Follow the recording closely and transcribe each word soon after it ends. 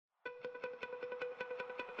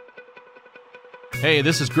Hey,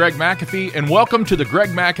 this is Greg McAfee, and welcome to the Greg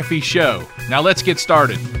McAfee Show. Now let's get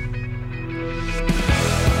started.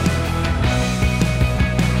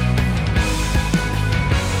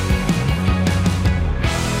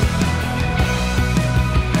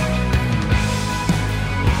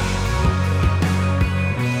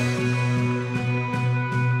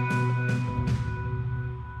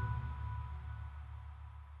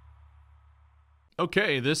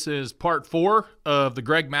 Okay, this is part 4 of the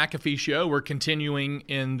Greg McAfee Show. We're continuing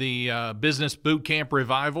in the Business Boot Camp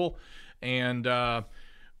Revival, and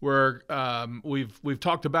we've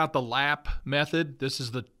talked about the L.A.P.P method. This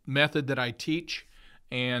is the method that I teach,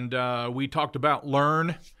 and we talked about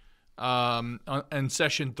learn in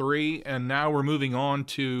session 3, and now we're moving on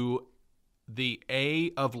to the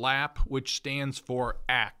A of L.A.P.P, which stands for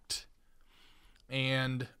ACT.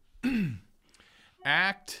 And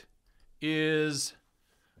ACT is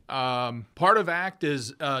part of ACT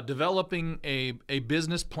is developing a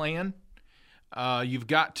business plan. You've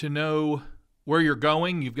got to know where you're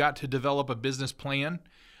going. You've got to develop a business plan.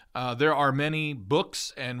 There are many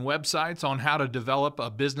books and websites on how to develop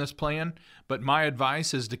a business plan, but my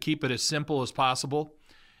advice is to keep it as simple as possible.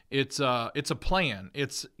 It's a plan.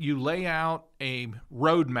 You lay out a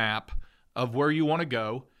roadmap of where you want to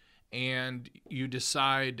go, and you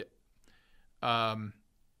decide.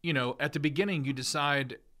 At the beginning, you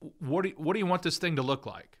decide what do you want this thing to look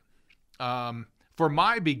like. For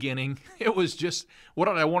my beginning, it was just what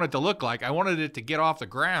did I want it to look like. I wanted it to get off the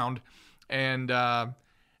ground and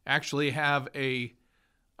actually have a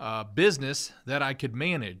business that I could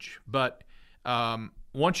manage. But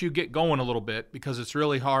once you get going a little bit, because it's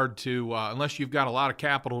really hard to, unless you've got a lot of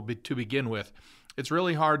capital to begin with, it's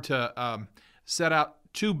really hard to set out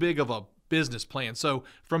too big of a business plan. So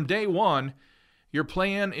from day one, your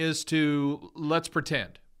plan is let's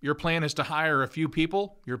pretend. Your plan is to hire a few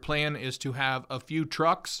people. Your plan is to have a few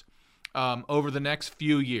trucks over the next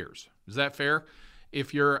few years. Is that fair?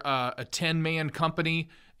 If you're a 10-man company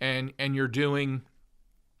and you're doing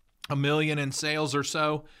 $1 million in sales or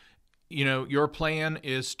so, your plan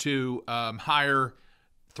is to hire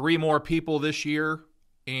 3 more people this year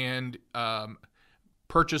and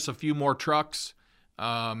purchase a few more trucks,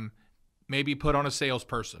 maybe put on a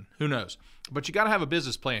salesperson. Who knows? But you got to have a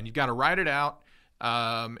business plan. You've got to write it out.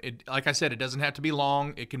 Like I said, it doesn't have to be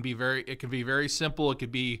long. It can be very simple. It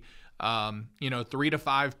could be 3 to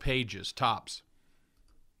 5 pages tops.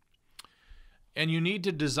 And you need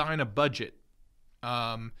to design a budget.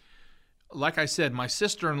 Like I said, my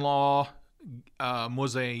sister-in-law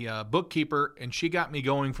was a bookkeeper, and she got me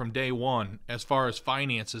going from day one as far as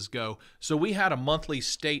finances go. So we had a monthly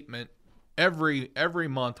statement. Every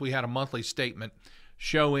month we had a monthly statement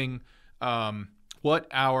showing what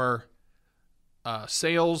our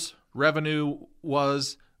sales revenue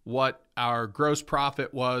was, what our gross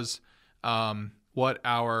profit was, what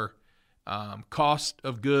our cost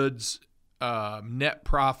of goods, net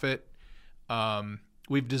profit.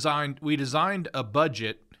 We designed a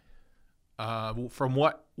budget from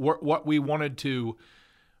what we wanted to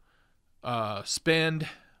spend,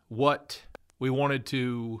 what we wanted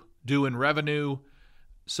to do in revenue.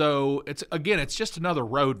 So it's just another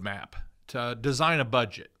roadmap to design a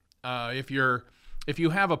budget. If you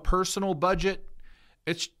have a personal budget,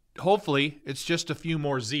 hopefully it's just a few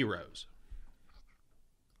more zeros.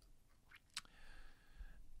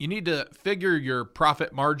 You need to figure your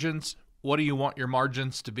profit margins. What do you want your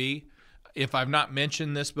margins to be? If I've not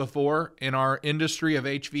mentioned this before, in our industry of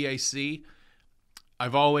HVAC,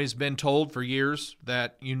 I've always been told for years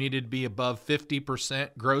that you needed to be above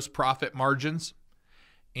 50% gross profit margins.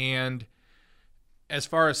 And as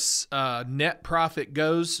far as net profit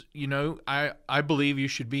goes, I believe you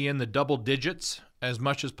should be in the double digits as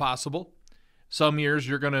much as possible. Some years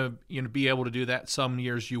you're going to be able to do that. Some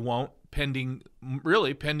years you won't, pending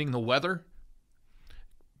the weather,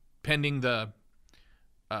 pending the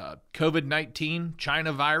COVID-19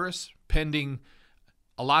 China virus, pending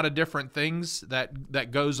a lot of different things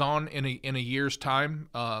that goes on in a year's time,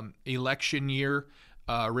 election year,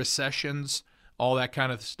 recessions, all that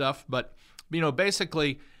kind of stuff. But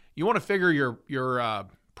basically, you want to figure your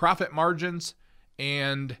profit margins,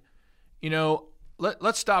 and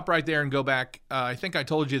let's stop right there and go back. I think I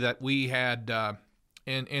told you that we had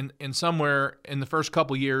in somewhere in the first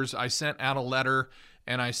couple years, I sent out a letter.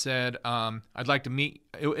 And I said, I'd like to meet.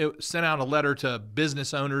 It sent out a letter to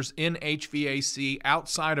business owners in HVAC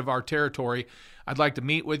outside of our territory. I'd like to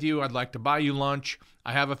meet with you. I'd like to buy you lunch.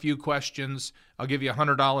 I have a few questions. I'll give you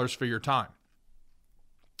 $100 for your time.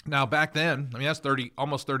 Now, back then, that's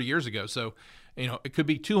almost 30 years ago. So, it could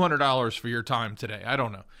be $200 for your time today. I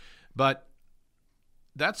don't know. But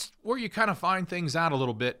that's where you kind of find things out a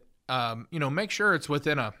little bit. Make sure it's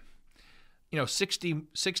within a 60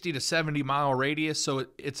 to 70 mile radius, so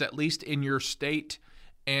it's at least in your state.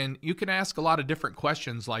 And you can ask a lot of different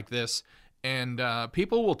questions like this, and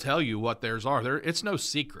people will tell you what theirs are. It's no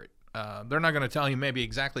secret. They're not going to tell you maybe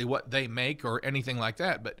exactly what they make or anything like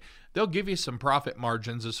that, but they'll give you some profit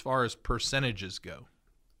margins as far as percentages go.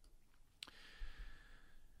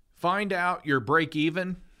 Find out your break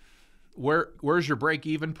even. Where's your break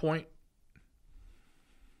even point?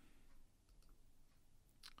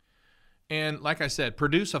 And like I said,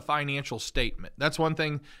 produce a financial statement. That's one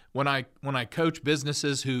thing when I coach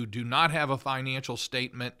businesses who do not have a financial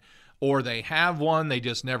statement, or they have one, they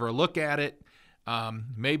just never look at it.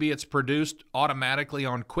 Maybe it's produced automatically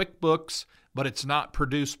on QuickBooks, but it's not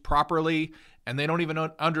produced properly, and they don't even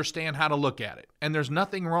understand how to look at it. And there's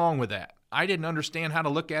nothing wrong with that. I didn't understand how to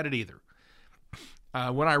look at it either.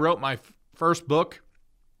 When I wrote my first book,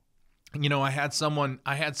 I had someone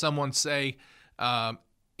say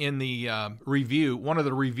in the review, one of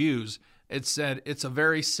the reviews, it said it's a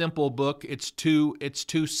very simple book. It's too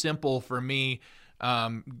simple for me.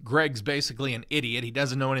 Greg's basically an idiot. He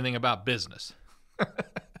doesn't know anything about business.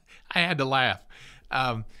 I had to laugh.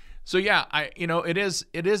 So yeah, it is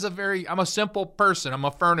I'm a simple person. I'm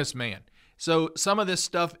a furnace man. So some of this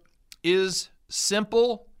stuff is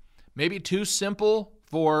simple, maybe too simple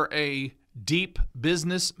for a deep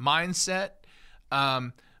business mindset.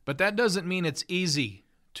 But that doesn't mean it's easy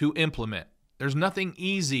to implement. There's nothing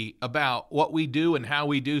easy about what we do and how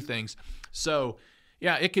we do things. So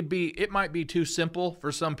yeah, it might be too simple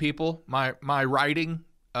for some people, my writing,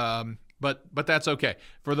 but that's okay.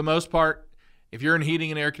 For the most part, if you're in heating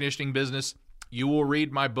and air conditioning business, you will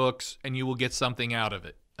read my books and you will get something out of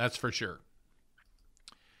it. That's for sure.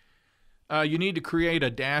 You need to create a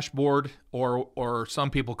dashboard, or some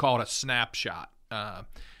people call it a snapshot.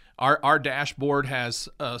 Our dashboard has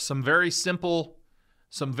some very simple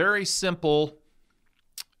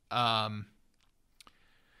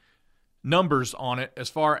numbers on it as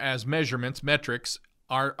far as metrics.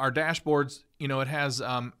 Our dashboards, it has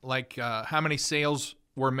how many sales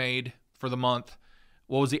were made for the month,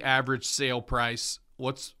 what was the average sale price,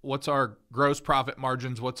 what's our gross profit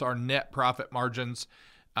margins, what's our net profit margins,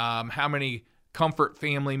 how many comfort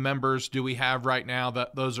family members do we have right now?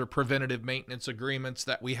 Those are preventative maintenance agreements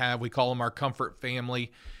that we have. We call them our comfort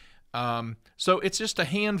family. So it's just a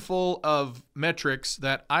handful of metrics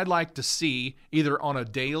that I'd like to see either on a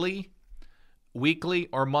daily, weekly,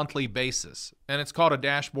 or monthly basis. And it's called a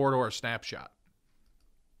dashboard or a snapshot.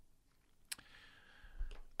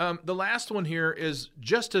 The last one here is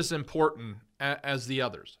just as important as the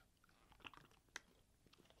others.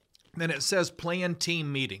 Then it says plan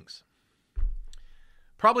team meetings.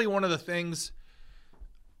 Probably one of the things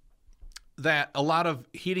that a lot of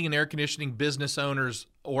heating and air conditioning business owners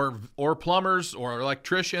or plumbers or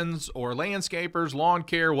electricians or landscapers, lawn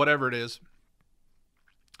care, whatever it is,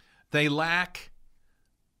 they lack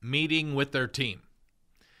meeting with their team.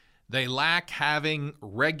 They lack having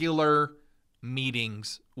regular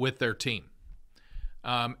meetings with their team.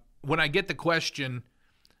 When I get the question,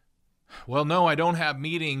 well, no, I don't have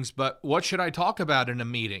meetings, but what should I talk about in a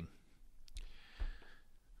meeting?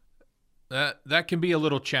 That can be a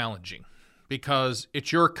little challenging because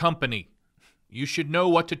it's your company. You should know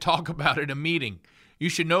what to talk about in a meeting. You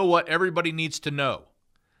should know what everybody needs to know.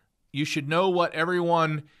 You should know what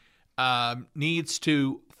everyone needs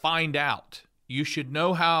to find out. You should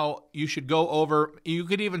know how you should go over. You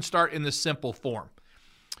could even start in this simple form.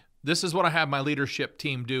 This is what I have my leadership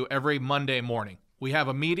team do every Monday morning. We have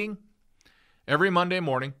a meeting every Monday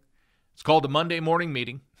morning. It's called the Monday morning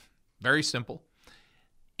meeting. Very simple.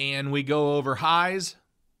 And we go over highs,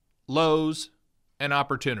 lows, and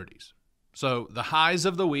opportunities. So the highs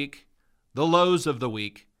of the week, the lows of the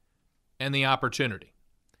week, and the opportunity.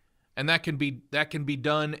 And that can be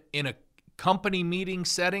done in a company meeting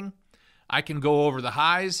setting. I can go over the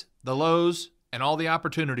highs, the lows, and all the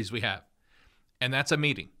opportunities we have. And that's a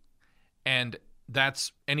meeting. And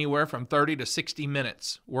that's anywhere from 30 to 60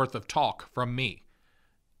 minutes worth of talk from me.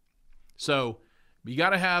 So you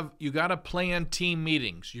got to plan team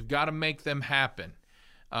meetings. You've got to make them happen.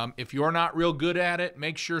 If you're not real good at it,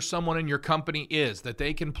 make sure someone in your company is, that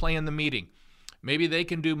they can plan the meeting. Maybe they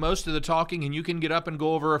can do most of the talking and you can get up and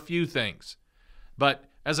go over a few things. But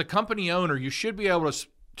as a company owner, you should be able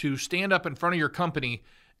to stand up in front of your company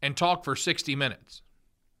and talk for 60 minutes.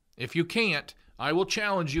 If you can't, I will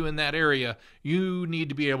challenge you in that area. You need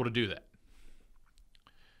to be able to do that.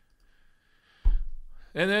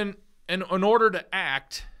 And then in order to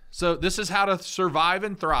act, so this is how to survive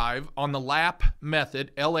and thrive on the L.A.P.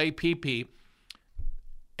 method, L.A.P.P.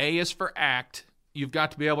 A is for act. You've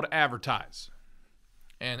got to be able to advertise.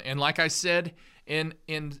 And like I said in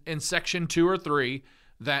section 2 or 3,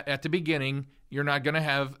 that at the beginning, you're not going to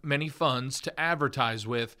have many funds to advertise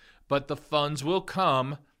with, but the funds will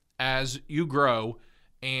come as you grow.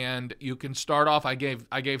 And you can start off, I gave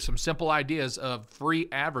some simple ideas of free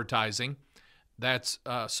advertising. That's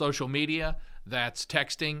social media, that's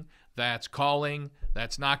texting, that's calling,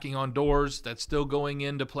 that's knocking on doors, that's still going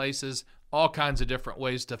into places, all kinds of different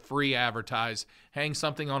ways to free advertise. Hang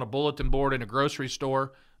something on a bulletin board in a grocery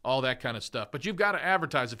store, all that kind of stuff. But you've got to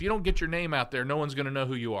advertise. If you don't get your name out there, no one's going to know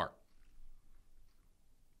who you are.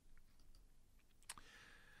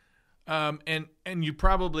 And you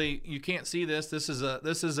can't see this. This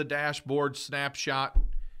is a dashboard snapshot.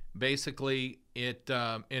 Basically, it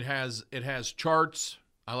has charts.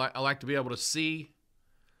 I like to be able to see.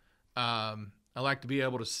 I like to be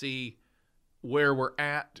able to see where we're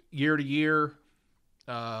at year to year.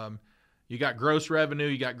 You got gross revenue,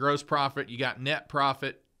 you got gross profit, you got net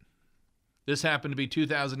profit. This happened to be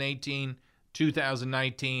 2018,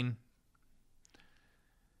 2019.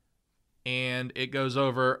 And it goes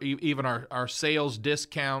over even our sales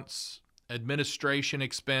discounts, administration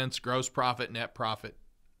expense, gross profit, net profit.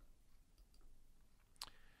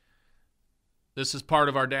 This is part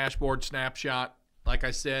of our dashboard snapshot. Like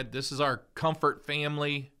I said, this is our comfort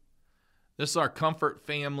family. This is our comfort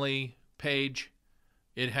family page.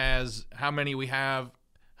 It has how many we have,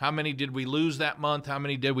 how many did we lose that month, how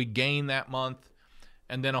many did we gain that month,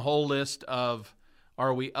 and then a whole list of,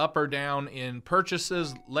 are we up or down in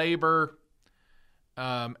purchases, labor,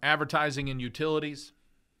 advertising, and utilities?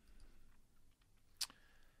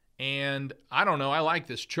 And I don't know, I like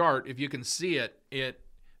this chart. If you can see it, it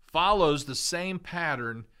follows the same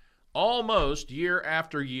pattern almost year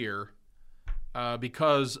after year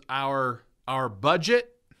because our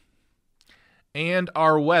budget and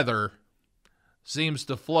our weather seems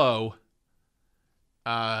to flow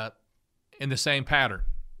in the same pattern.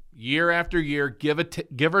 Year after year, give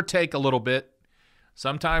or take a little bit.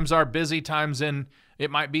 Sometimes our busy times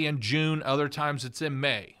it might be in June, other times it's in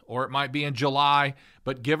May, or it might be in July,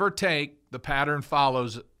 but give or take, the pattern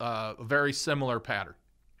follows a very similar pattern.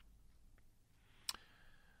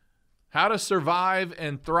 How to survive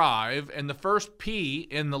and thrive, and the first P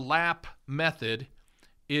in the L.A.P.P method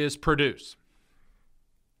is produce.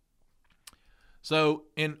 So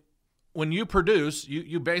when you produce,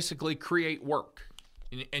 you basically create work.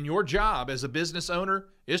 And your job as a business owner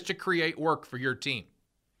is to create work for your team.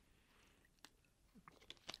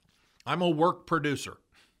 I'm a work producer.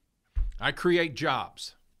 I create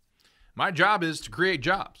jobs. My job is to create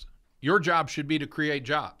jobs. Your job should be to create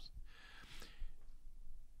jobs.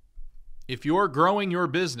 If you're growing your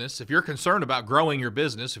business, if you're concerned about growing your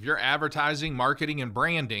business, if you're advertising, marketing, and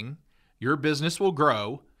branding, your business will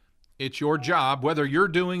grow. It's your job, whether you're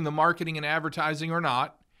doing the marketing and advertising or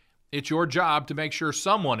not, it's your job to make sure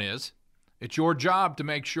someone is. It's your job to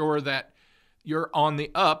make sure that you're on the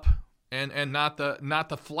up and not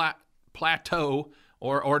the flat plateau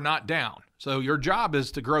or not down. So your job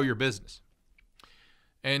is to grow your business.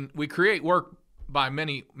 And we create work by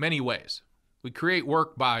many ways. We create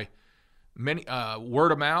work by many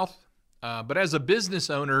word of mouth. But as a business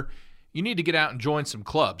owner, you need to get out and join some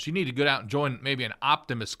clubs. You need to get out and join maybe an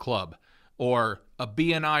Optimist club or a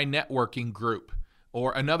BNI networking group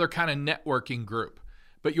or another kind of networking group.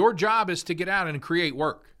 But your job is to get out and create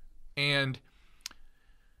work. And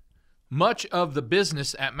much of the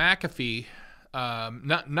business at McAfee,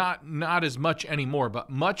 not as much anymore, but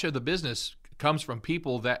much of the business comes from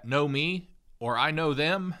people that know me or I know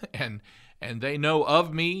them and they know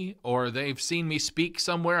of me or they've seen me speak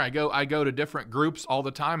somewhere. I go to different groups all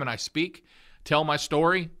the time and I speak, tell my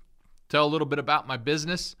story, tell a little bit about my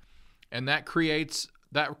business, and that creates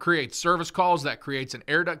service calls, that creates an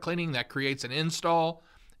air duct cleaning, that creates an install,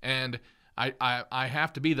 and I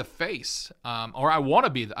have to be the face, or I want to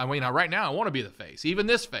be. Right now I want to be the face. Even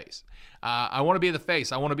this face, I want to be the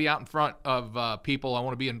face. I want to be out in front of people. I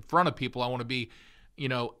want to be in front of people. I want to be, in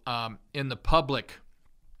the public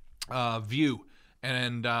view,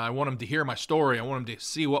 and I want them to hear my story. I want them to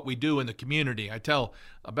see what we do in the community. I tell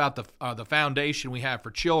about the foundation we have for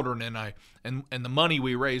children, and the money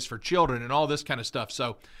we raise for children, and all this kind of stuff.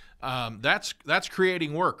 So that's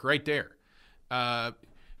creating work right there.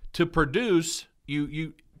 To produce,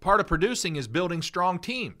 you part of producing is building strong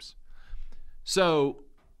teams. So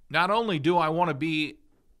not only do I want to be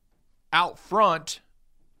out front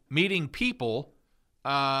meeting people,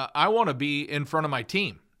 I want to be in front of my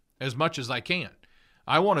team as much as I can.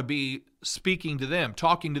 I want to be speaking to them,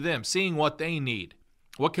 talking to them, seeing what they need.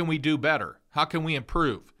 What can we do better? How can we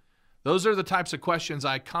improve? Those are the types of questions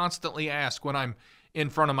I constantly ask when I'm in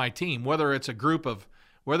front of my team, whether it's a group of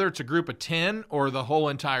 10 or the whole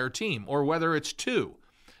entire team, or whether it's 2.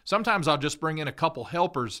 Sometimes I'll just bring in a couple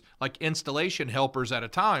helpers, like installation helpers at a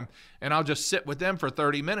time, and I'll just sit with them for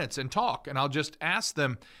 30 minutes and talk, and I'll just ask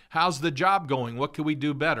them, how's the job going? What could we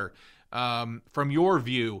do better? From your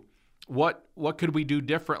view, what could we do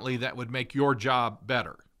differently that would make your job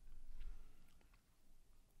better?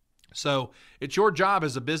 So it's your job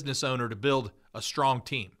as a business owner to build a strong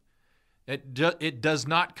team. It does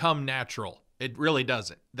not come natural. It really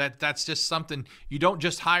doesn't. That's just something, you don't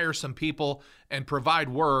just hire some people and provide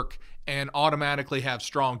work and automatically have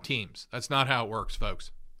strong teams. That's not how it works,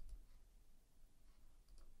 folks.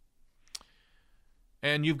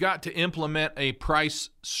 And you've got to implement a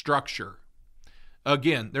price structure.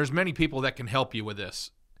 Again, there's many people that can help you with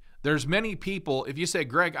this. There's many people, if you say,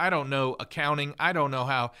 Greg, I don't know accounting, I don't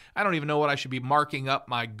even know what I should be marking up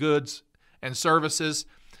my goods and services.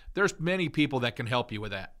 There's many people that can help you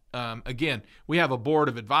with that. Again, we have a board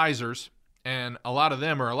of advisors, and a lot of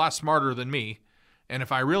them are a lot smarter than me. And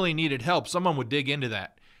if I really needed help, someone would dig into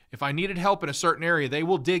that. If I needed help in a certain area, they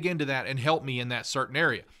will dig into that and help me in that certain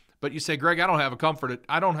area. But you say, Greg, I don't have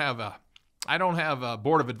a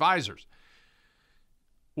board of advisors.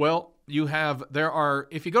 Well,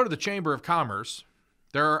 if you go to the Chamber of Commerce,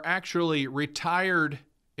 there are actually retired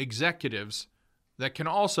executives that can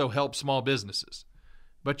also help small businesses.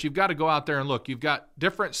 But you've got to go out there and look. You've got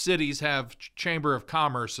different cities have Chamber of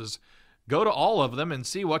Commerces. Go to all of them and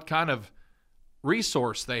see what kind of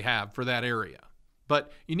resource they have for that area.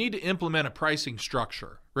 But you need to implement a pricing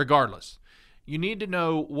structure regardless. You need to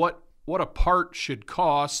know what a part should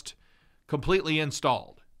cost completely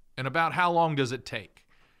installed and about how long does it take.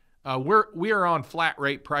 We are on flat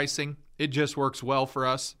rate pricing. It just works well for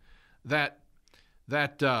us.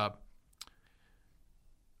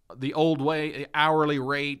 The old way, hourly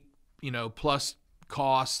rate, plus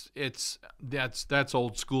costs, that's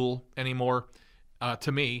old school anymore.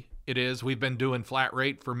 To me, it is. We've been doing flat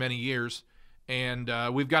rate for many years, and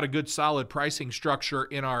we've got a good solid pricing structure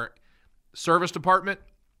in our service department,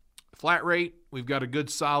 flat rate. We've got a good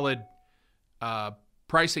solid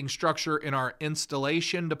pricing structure in our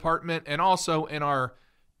installation department and also in our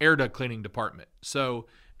air duct cleaning department. So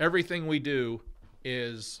everything we do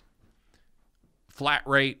is flat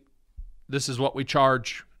rate. This is what we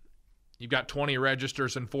charge. You've got 20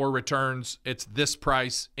 registers and 4 returns. It's this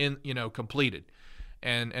price completed.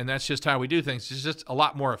 And that's just how we do things. It's just a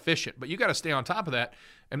lot more efficient. But you got to stay on top of that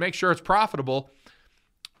and make sure it's profitable.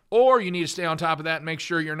 Or you need to stay on top of that and make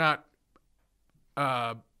sure you're not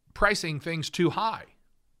pricing things too high.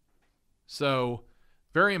 So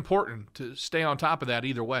very important to stay on top of that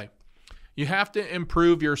either way. You have to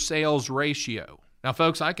improve your sales ratio. Now,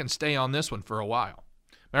 folks, I can stay on this one for a while.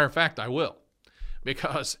 Matter of fact, I will.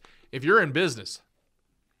 Because if you're in business,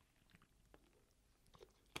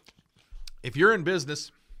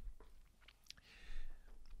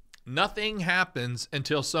 nothing happens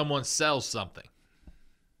until someone sells something.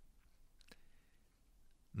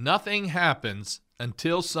 Nothing happens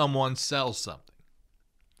until someone sells something.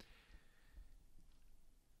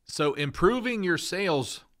 So improving your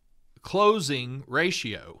sales closing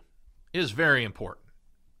ratio is very important.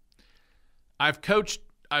 I've coached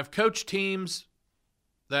teams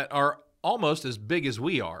that are almost as big as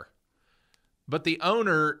we are, but the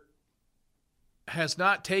owner has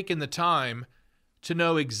not taken the time to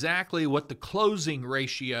know exactly what the closing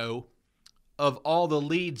ratio of all the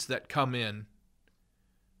leads that come in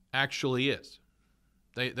actually is.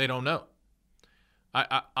 They don't know.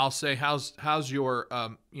 I'll say, how's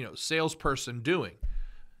your salesperson doing?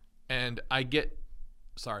 And I get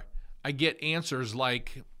answers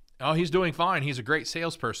like, oh, he's doing fine. He's a great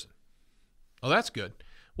salesperson. Oh, that's good.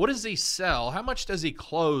 What does he sell? How much does he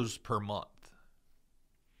close per month?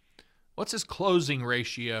 What's his closing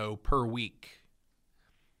ratio per week?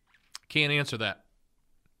 Can't answer that.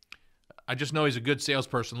 I just know he's a good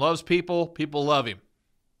salesperson. Loves people. People love him.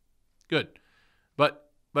 Good.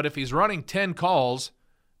 But if he's running 10 calls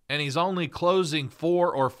and he's only closing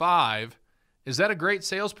 4 or 5, is that a great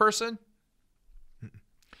salesperson?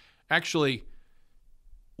 Actually,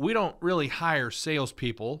 we don't really hire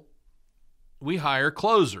salespeople. We hire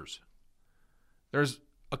closers. There's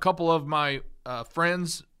a couple of my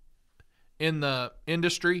friends in the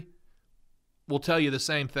industry will tell you the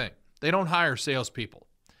same thing. They don't hire salespeople.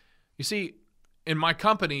 You see, in my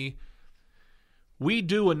company, we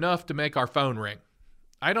do enough to make our phone ring.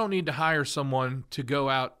 I don't need to hire someone to go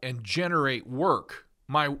out and generate work.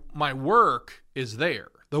 My work is there.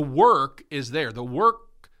 The work is there. The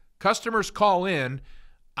work, customers call in,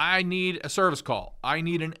 I need a service call. I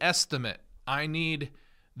need an estimate. I need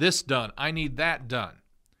this done. I need that done.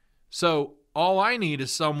 So all I need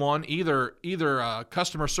is someone, either a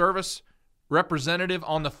customer service representative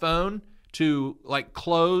on the phone to like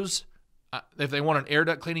close. If they want an air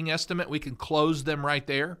duct cleaning estimate, we can close them right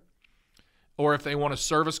there. Or if they want a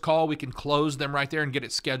service call, we can close them right there and get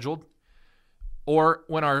it scheduled. Or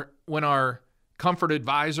when our comfort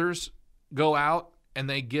advisors go out and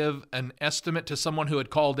they give an estimate to someone who had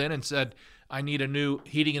called in and said, I need a new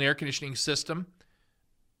heating and air conditioning system,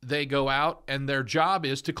 they go out and their job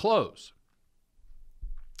is to close.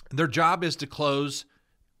 Their job is to close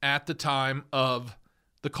at the time of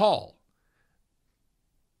the call.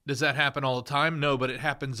 Does that happen all the time? No, but it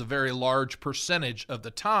happens a very large percentage of the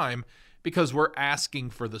time because we're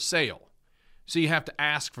asking for the sale. So you have to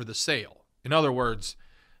ask for the sale. In other words,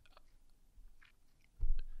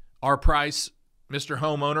 our price, Mr.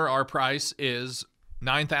 Homeowner, our price is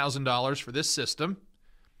 $9,000 for this system.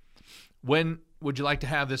 When would you like to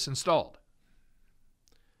have this installed?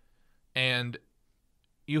 And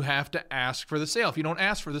you have to ask for the sale. If you don't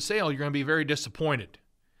ask for the sale, you're going to be very disappointed.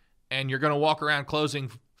 And you're going to walk around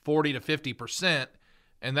closing 40 to 50%,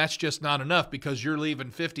 and that's just not enough because you're leaving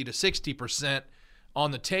 50 to 60% on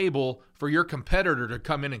the table for your competitor to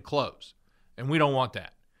come in and close. And we don't want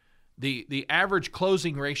that. The average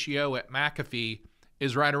closing ratio at McAfee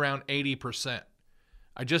is right around 80%.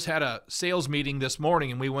 I just had a sales meeting this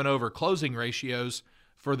morning, and we went over closing ratios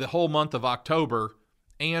for the whole month of October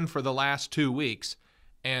and for the last 2 weeks.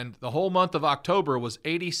 And the whole month of October was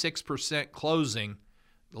 86% closing.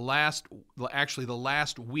 The last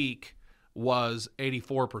week was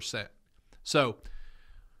 84%. So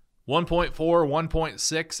 1.4,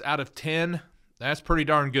 1.6 out of 10, that's pretty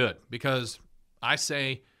darn good because I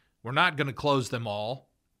say we're not going to close them all.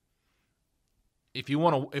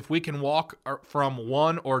 If we can walk from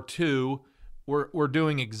 1 or 2, we're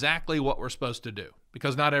doing exactly what we're supposed to do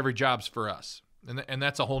because not every job's for us. And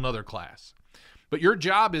that's a whole nother class. But your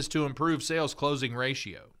job is to improve sales closing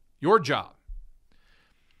ratio. Your job.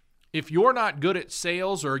 If you're not good at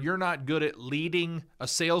sales or you're not good at leading a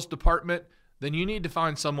sales department, then you need to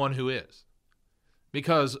find someone who is.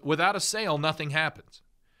 Because without a sale, nothing happens.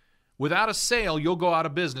 Without a sale, you'll go out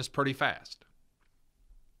of business pretty fast.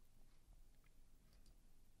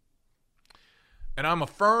 And I'm a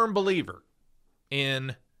firm believer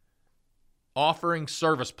in offering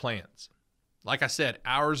service plans. Like I said,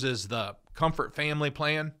 ours is the Comfort Family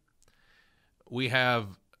Plan. We have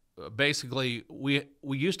basically, we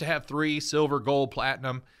used to have 3, silver, gold,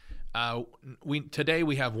 platinum. Today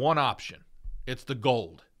we have one option. It's the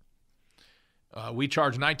gold. We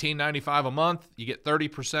charge $19.95 a month. You get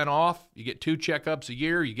 30% off. You get 2 checkups a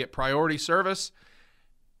year. You get priority service.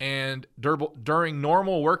 And during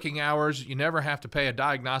normal working hours, you never have to pay a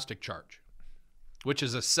diagnostic charge, which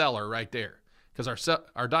is a seller right there because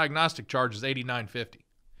our diagnostic charge is $89.50.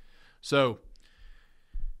 So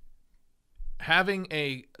having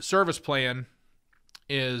a service plan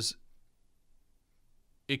is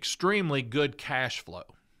extremely good cash flow.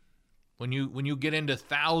 When you get into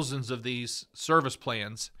thousands of these service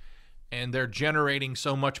plans and they're generating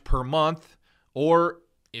so much per month, or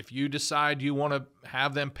if you decide you want to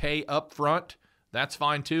have them pay up front, that's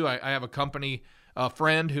fine too. I have a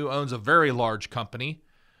friend who owns a very large company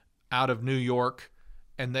out of New York,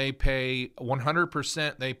 and they pay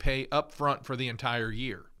 100%, they pay up front for the entire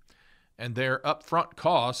year. And their upfront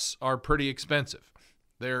costs are pretty expensive.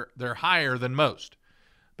 They're higher than most,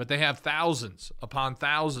 but they have thousands upon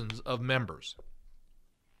thousands of members.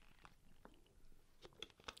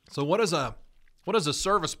 So what does a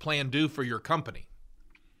service plan do for your company?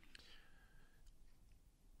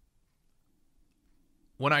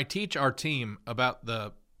 When I teach our team about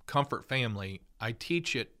the Comfort Family, I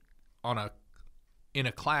teach it in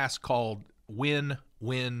a class called Win,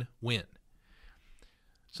 Win, Win.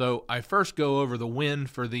 So I first go over the win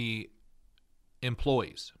for the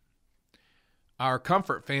employees. Our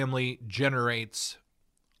Comfort Family generates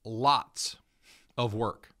lots of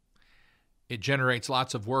work. It generates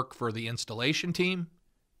lots of work for the installation team.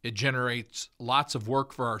 It generates lots of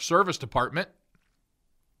work for our service department,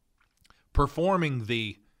 performing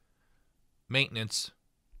the maintenance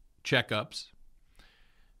checkups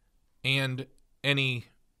and any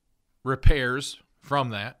repairs from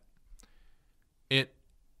that. It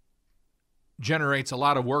generates a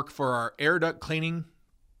lot of work for our air duct cleaning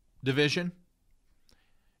division,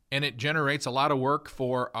 and it generates a lot of work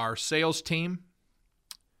for our sales team.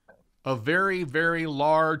 A very, very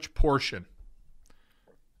large portion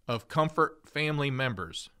of Comfort Family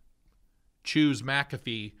members choose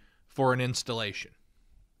McAfee for an installation.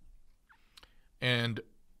 And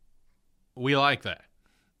we like that.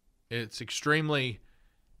 It's extremely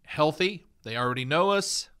healthy. They already know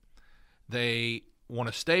us. They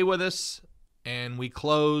want to stay with us, and we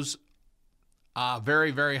close a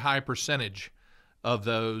very, very high percentage of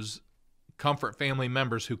those Comfort family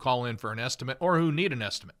members who call in for an estimate or who need an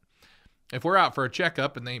estimate. If we're out for a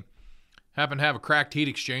checkup and they happen to have a cracked heat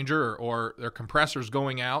exchanger or their compressor's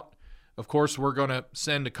going out, of course, we're going to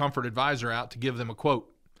send a Comfort advisor out to give them a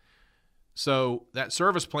quote. So that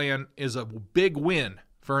service plan is a big win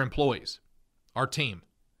for employees, our team.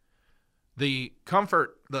 The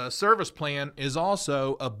service plan is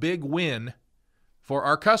also a big win for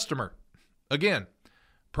our customer. Again,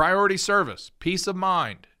 priority service, peace of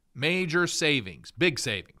mind, major savings, big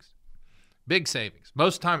savings, big savings.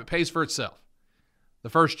 Most of the time it pays for itself the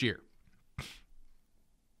first year.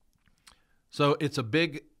 So it's a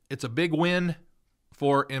big win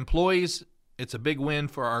for employees, it's a big win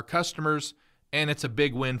for our customers, and it's a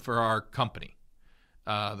big win for our company,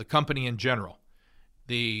 the company in general,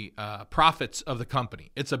 the profits of the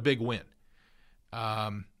company. It's a big win.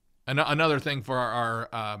 Another thing for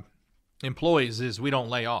our employees is we don't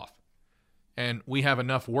lay off, and we have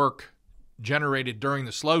enough work generated during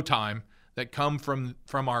the slow time that come from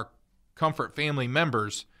our Comfort family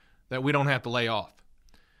members that we don't have to lay off.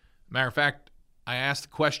 Matter of fact, I asked the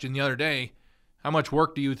question the other day, how much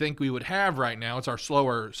work do you think we would have right now? It's our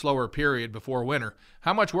slower period before winter.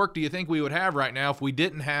 How much work do you think we would have right now if we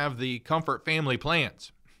didn't have the Comfort family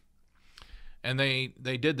plans? And they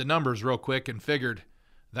did the numbers real quick and figured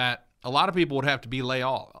that a lot of people would have to be laid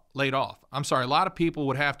off. A lot of people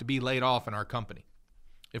would have to be laid off in our company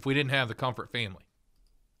if we didn't have the Comfort family.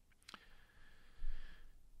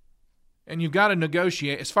 And you've got to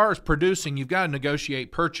negotiate, as far as producing, you've got to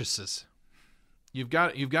negotiate purchases. You've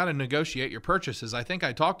got to negotiate your purchases. I think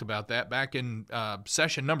I talked about that back in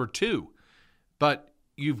session number 2. But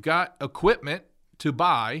you've got equipment to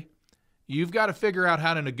buy. You've got to figure out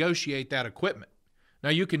how to negotiate that equipment. Now,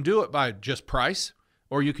 you can do it by just price,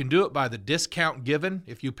 or you can do it by the discount given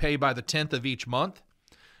if you pay by the 10th of each month,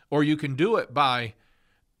 or you can do it by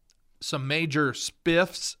some major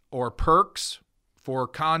spiffs or perks for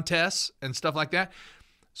contests and stuff like that.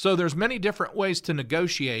 So there's many different ways to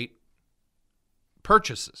negotiate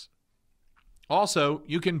purchases. Also,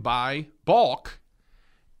 you can buy bulk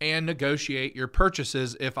and negotiate your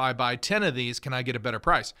purchases. If I buy 10 of these, can I get a better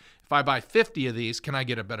price? If I buy 50 of these, can I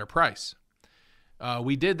get a better price?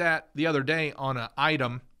 We did that the other day on an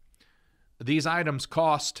item. These items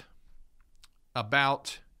cost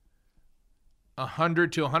about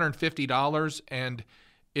 $100 to $150, and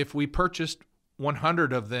if we purchased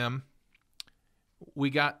 100 of them,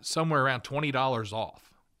 we got somewhere around $20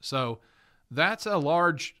 off. So that's a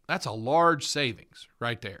large savings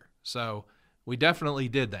right there. So we definitely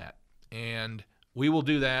did that, and we will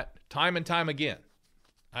do that time and time again.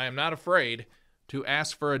 I am not afraid to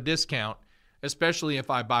ask for a discount, especially if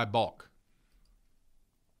I buy bulk.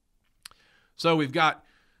 So we've got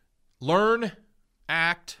learn,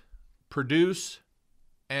 act, produce,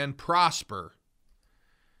 and prosper.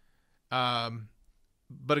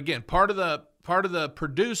 But again, part of the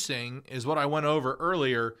producing is what I went over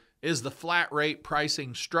earlier, is the flat rate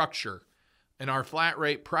pricing structure. And our flat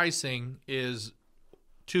rate pricing is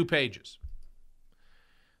 2 pages.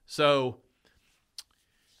 So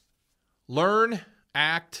learn,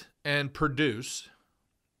 act, and produce.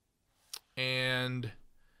 And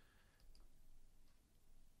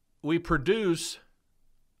we produce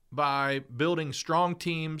by building strong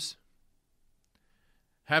teams,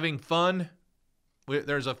 having fun. We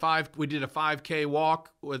did a 5K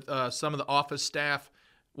walk with some of the office staff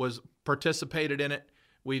participated in it.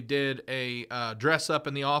 We did a dress up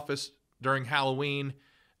in the office during Halloween.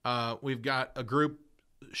 We've got a group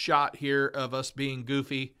shot here of us being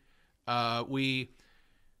goofy.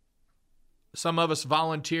 Some of us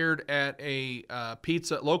volunteered at a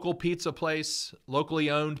local pizza place, locally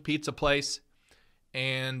owned pizza place,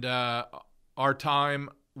 and our time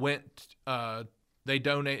went. They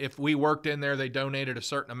donate. If we worked in there, they donated a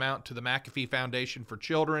certain amount to the McAfee Foundation for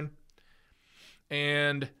Children.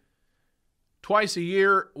 And twice a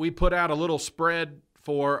year, we put out a little spread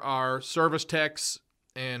for our service techs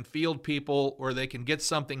and field people where they can get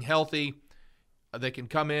something healthy. They can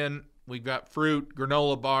come in. We've got fruit,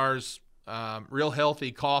 granola bars, real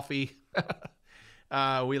healthy coffee.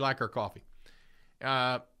 We like our coffee.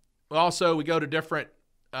 Also, we go to different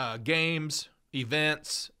games,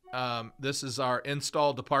 events. This is our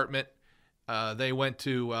install department. They went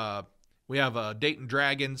to, we have a Dayton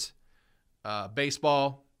Dragons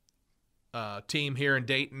baseball team here in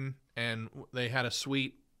Dayton, and they had a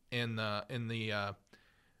suite in the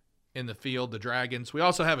in the field, the Dragons. We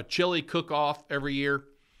also have a chili cook-off every year.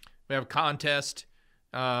 We have a contest,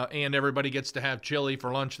 and everybody gets to have chili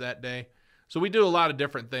for lunch that day. So we do a lot of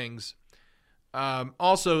different things.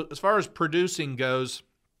 Also, as far as producing goes,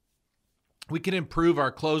 we can improve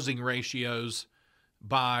our closing ratios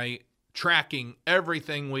by tracking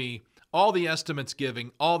everything all the estimates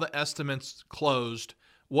giving, all the estimates closed,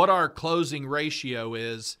 what our closing ratio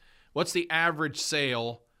is, what's the average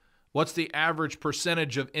sale, what's the average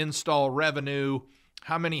percentage of install revenue,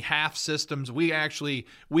 how many half systems.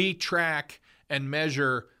 We track and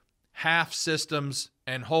measure half systems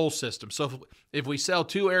and whole systems. So if we sell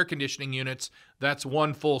 2 air conditioning units, that's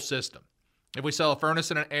 1 full system. If we sell a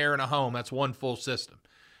furnace and an air in a home, that's 1 full system.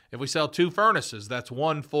 If we sell 2 furnaces, that's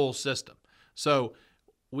 1 full system. So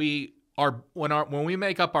when we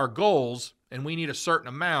make up our goals and we need a certain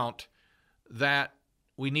amount, that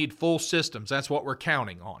we need full systems. That's what we're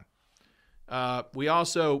counting on. We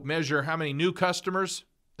also measure how many new customers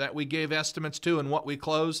that we gave estimates to and what we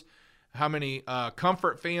close, how many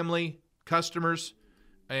comfort family customers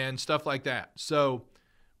and stuff like that. So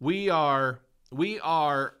we try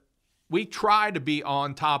to be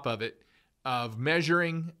on top of it, of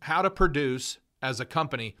measuring how to produce as a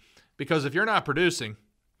company, because if you're not producing,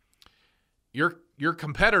 your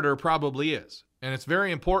competitor probably is. And it's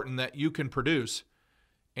very important that you can produce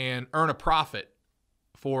and earn a profit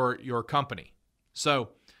for your company. So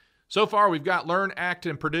far we've got learn, act,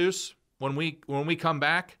 and produce. When we come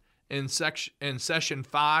back in session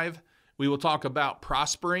 5, we will talk about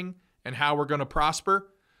prospering and how we're going to prosper.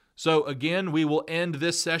 So again, we will end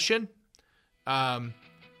this session.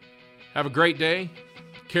 Have a great day.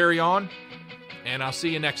 Carry on, and I'll see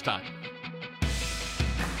you next time.